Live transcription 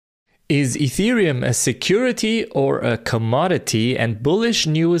Is Ethereum a security or a commodity? And bullish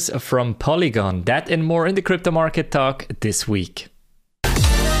news from Polygon. That and more in the Crypto Market Talk this week.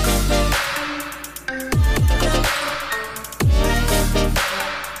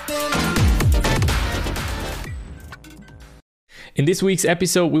 In this week's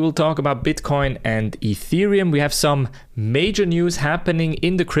episode, we will talk about Bitcoin and Ethereum. We have some major news happening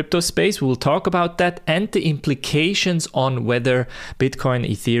in the crypto space. We will talk about that and the implications on whether Bitcoin,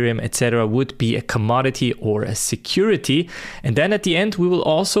 Ethereum, etc. would be a commodity or a security. And then at the end, we will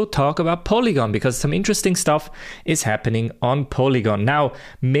also talk about Polygon because some interesting stuff is happening on Polygon. Now,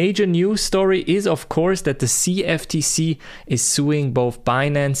 major news story is, of course, that the CFTC is suing both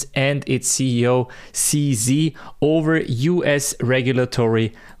Binance and its CEO, CZ, over US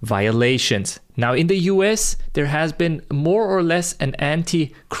regulatory violations. Now, in the US, there has been more or less an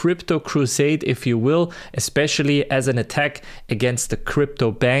anti-crypto crusade, if you will, especially as an attack against the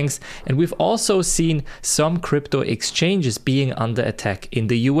crypto banks. And we've also seen some crypto exchanges being under attack in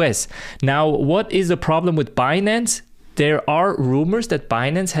the US. Now, what is the problem with Binance? There are rumors that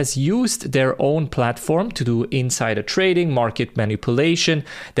Binance has used their own platform to do insider trading, market manipulation,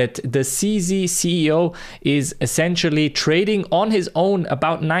 that the CZ CEO is essentially trading on his own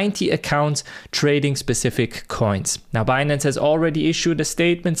about 90 accounts trading specific coins. Now, Binance has already issued a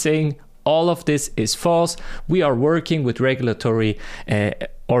statement saying all of this is false. We are working with regulatory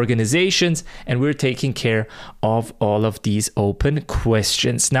organizations and we're taking care of all of these open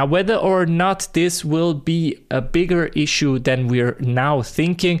questions. Now, whether or not this will be a bigger issue than we're now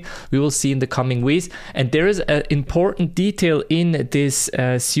thinking, we will see in the coming weeks. And there is an important detail in this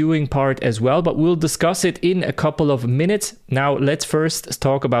suing part as well, but we'll discuss it in a couple of minutes. Now, let's first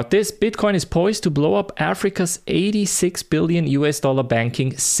talk about this. Bitcoin is poised to blow up Africa's $86 billion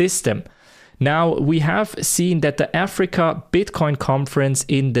banking system. Now, we have seen that the Africa Bitcoin conference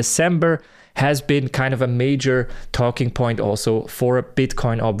in December has been kind of a major talking point also for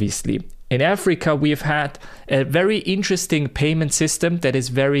Bitcoin, obviously. In Africa, we've had a very interesting payment system that is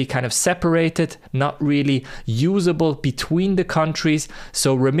very kind of separated, not really usable between the countries.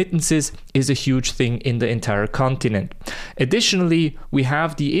 So remittances is a huge thing in the entire continent. Additionally, we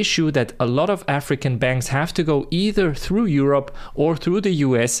have the issue that a lot of African banks have to go either through Europe or through the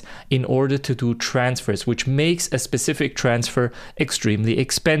US in order to do transfers, which makes a specific transfer extremely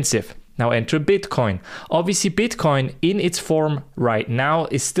expensive. Now enter Bitcoin. Obviously, Bitcoin in its form right now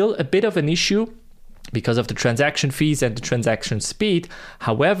is still a bit of an issue because of the transaction fees and the transaction speed.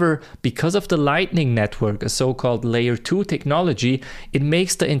 However, because of the Lightning Network, a so-called layer 2 technology, it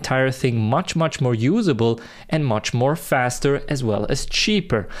makes the entire thing much more usable and much more faster as well as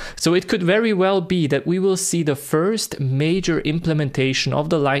cheaper. So it could very well be that we will see the first major implementation of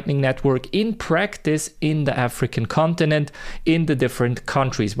the Lightning Network in practice in the African continent, in the different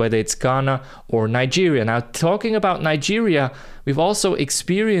countries, whether it's Ghana or Nigeria. Now, talking about Nigeria, we've also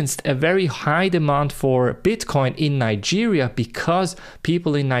experienced a very high demand for Bitcoin in Nigeria because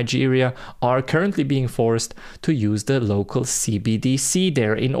people in Nigeria are currently being forced to use the local CBDC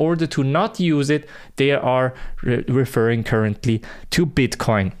there. In order to not use it, they are referring currently to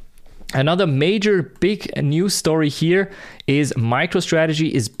Bitcoin. Another major big news story here is MicroStrategy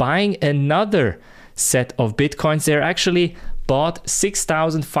is buying another set of Bitcoins. They're actually bought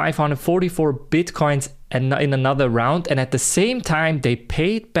 6,544 Bitcoins in another round, and at the same time they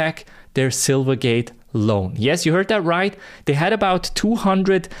paid back their Silvergate loan. Yes, you heard that right. They had about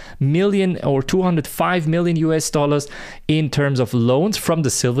 200 million or 205 million US dollars in terms of loans from the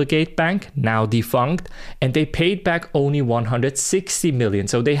Silvergate Bank, now defunct, and they paid back only 160 million.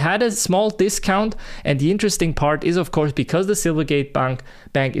 So they had a small discount, and the interesting part is, of course, because the Silvergate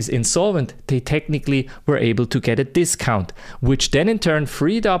Bank is insolvent, they technically were able to get a discount, which then in turn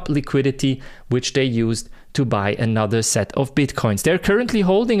freed up liquidity, which they used to buy another set of Bitcoins. They're currently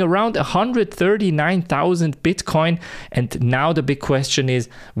holding around 139,000 Bitcoin. And now the big question is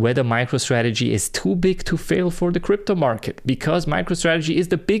whether MicroStrategy is too big to fail for the crypto market, because MicroStrategy is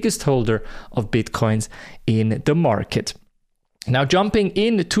the biggest holder of Bitcoins in the market. Now, jumping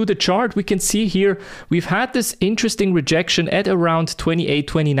into the chart, we can see here we've had this interesting rejection at around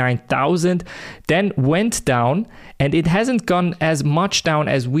 29,000, then went down, and it hasn't gone as much down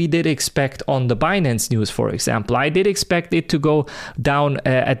as we did expect on the Binance news, for example. I did expect it to go down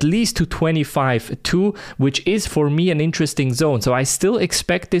at least to 25.2, which is for me an interesting zone. So I still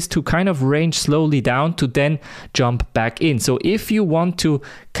expect this to kind of range slowly down to then jump back in. So if you want to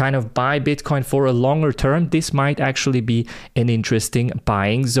kind of buy Bitcoin for a longer term, this might actually be an interesting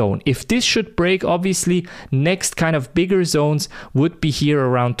buying zone. If this should break, obviously, next kind of bigger zones would be here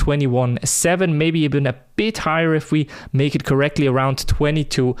around 21.7, maybe even a bit higher if we make it correctly, around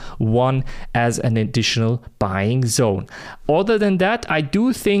 22.1 as an additional buying zone. Other than that, I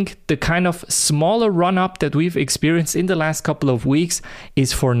do think the kind of smaller run up that we've experienced in the last couple of weeks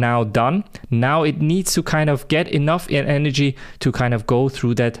is for now done. Now it needs to kind of get enough energy to kind of go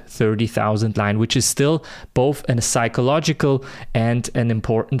through that 30,000 line, which is still both a psychological and an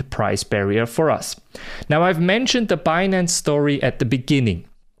important price barrier for us. Now, I've mentioned the Binance story at the beginning.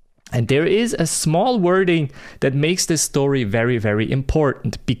 And there is a small wording that makes this story very, very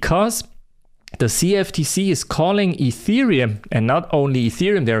important, because the CFTC is calling Ethereum, and not only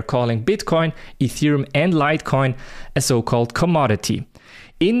Ethereum, they're calling Bitcoin, Ethereum, and Litecoin a so-called commodity.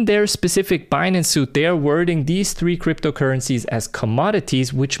 In their specific Binance suit, they're wording these three cryptocurrencies as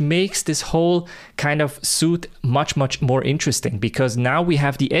commodities, which makes this whole kind of suit much, much more interesting, because now we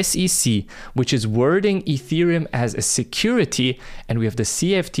have the SEC, which is wording Ethereum as a security, and we have the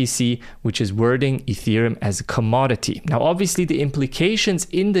CFTC, which is wording Ethereum as a commodity. Now, obviously, the implications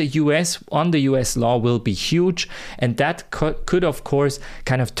in the US on the US law will be huge, and that could, of course,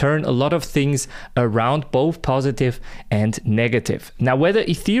 kind of turn a lot of things around, both positive and negative. Now, whether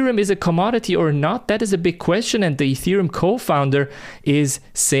Ethereum is a commodity or not, that is a big question, and the Ethereum co-founder is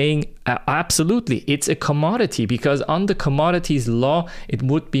saying absolutely, it's a commodity, because under commodities law, it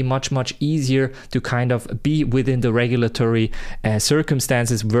would be much, much easier to kind of be within the regulatory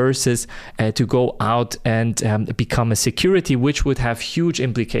circumstances versus to go out and become a security, which would have huge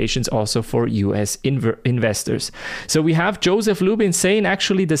implications also for US investors. So we have Joseph Lubin saying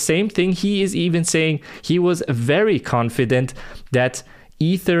actually the same thing. He is even saying he was very confident that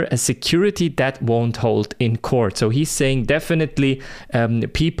Ether, a security that won't hold in court. So he's saying definitely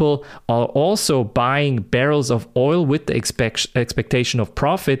people are also buying barrels of oil with the expectation of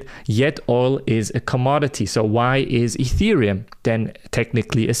profit, yet oil is a commodity. So why is Ethereum then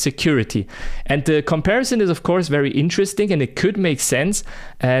technically a security? And the comparison is, of course, very interesting, and it could make sense.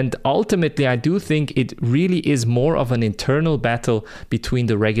 And ultimately, I do think it really is more of an internal battle between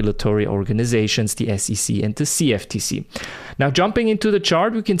the regulatory organizations, the SEC and the CFTC. Now, jumping into the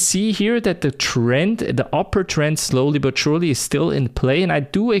chart, we can see here that the trend, the upper trend, slowly but surely is still in play. And I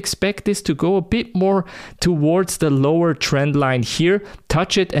do expect this to go a bit more towards the lower trend line here,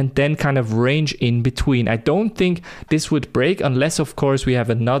 touch it, and then kind of range in between. I don't think this would break unless, of course, we have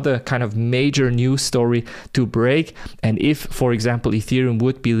another kind of major news story to break. And if, for example, Ethereum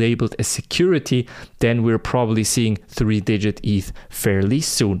would be labeled a security, then we're probably seeing 3-digit ETH fairly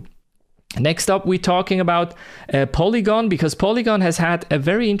soon. Next up, we're talking about Polygon, because Polygon has had a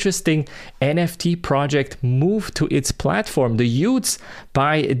very interesting NFT project move to its platform. The Utes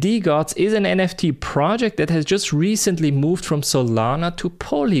by DGods is an NFT project that has just recently moved from Solana to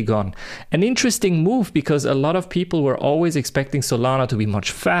Polygon. An interesting move, because a lot of people were always expecting Solana to be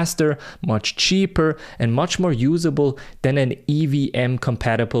much faster, much cheaper, and much more usable than an EVM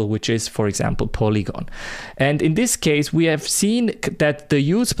compatible, which is, for example, Polygon. And in this case, we have seen that the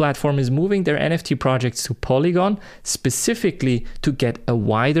Utes platform is moving their NFT projects to Polygon specifically to get a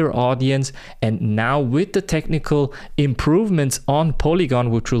wider audience. And now with the technical improvements on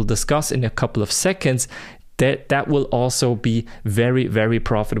Polygon, which we'll discuss in a couple of seconds, that will also be very, very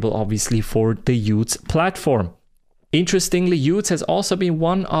profitable, obviously, for the Utes platform. Interestingly, Utes has also been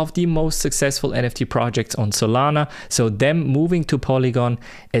one of the most successful NFT projects on Solana, so them moving to Polygon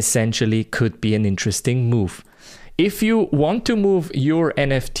essentially could be an interesting move. If you want to move your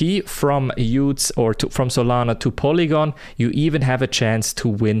NFT from Utes or from Solana to Polygon, you even have a chance to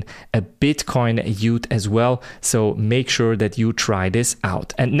win a Bitcoin Ute as well. So make sure that you try this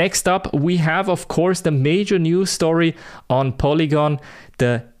out. And next up, we have, of course, the major news story on Polygon,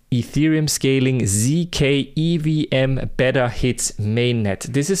 the Ethereum scaling ZK EVM beta hits mainnet.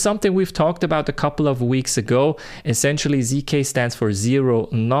 This is something we've talked about a couple of weeks ago. Essentially, ZK stands for zero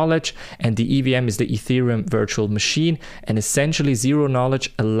knowledge, and the EVM is the Ethereum virtual machine. And essentially, zero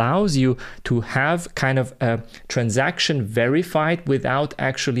knowledge allows you to have kind of a transaction verified without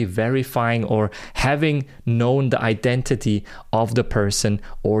actually verifying or having known the identity of the person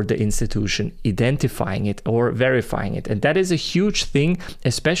or the institution identifying it or verifying it. And that is a huge thing,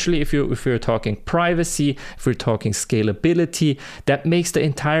 especially if you're talking privacy, if we're talking scalability. That makes the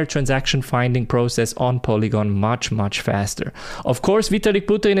entire transaction finding process on Polygon much, much faster. Of course, Vitalik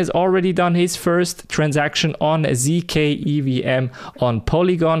Buterin has already done his first transaction on ZK EVM on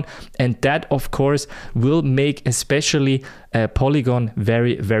Polygon, and that, of course, will make especially Polygon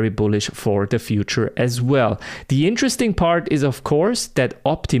very, very bullish for the future as well. The interesting part is, of course, that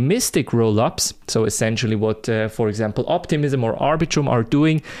optimistic rollups, so essentially what, for example, Optimism or Arbitrum are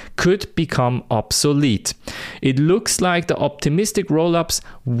doing, could become obsolete. It looks like the optimistic rollups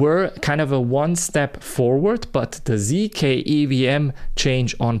were kind of a one step forward, but the ZK EVM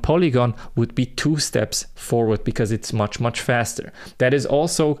change on Polygon would be 2 steps forward because it's much, much faster. That is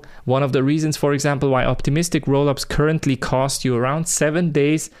also one of the reasons, for example, why optimistic rollups currently cost you around 7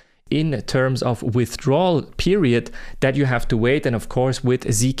 days in terms of withdrawal period that you have to wait. And of course, with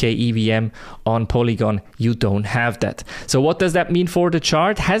ZK EVM on Polygon, you don't have that. So what does that mean for the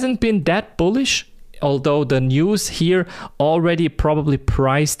chart? Hasn't been that bullish, although the news here already probably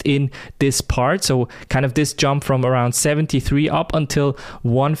priced in this part. So kind of this jump from around 73 up until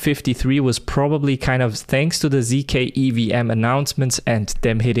 153 was probably kind of thanks to the ZK EVM announcements and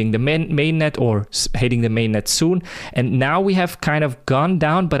them hitting the mainnet or hitting the mainnet soon. And now we have kind of gone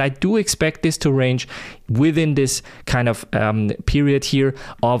down, but I do expect this to range within this kind of period here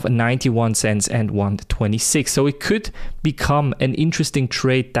of 91 cents and 126. So it could become an interesting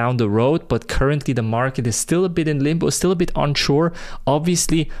trade down the road, but currently the market is still a bit in limbo, still a bit unsure.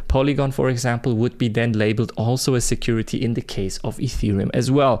 Obviously, Polygon, for example, would be then labeled also a security in the case of Ethereum as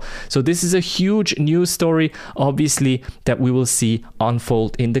well. So this is a huge news story, obviously, that we will see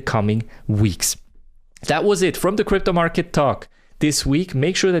unfold in the coming weeks. That was it from the Crypto Market Talk this week.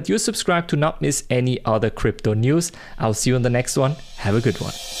 Make sure that you subscribe to not miss any other crypto news. I'll see you on the next one. Have a good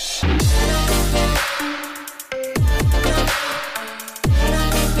one.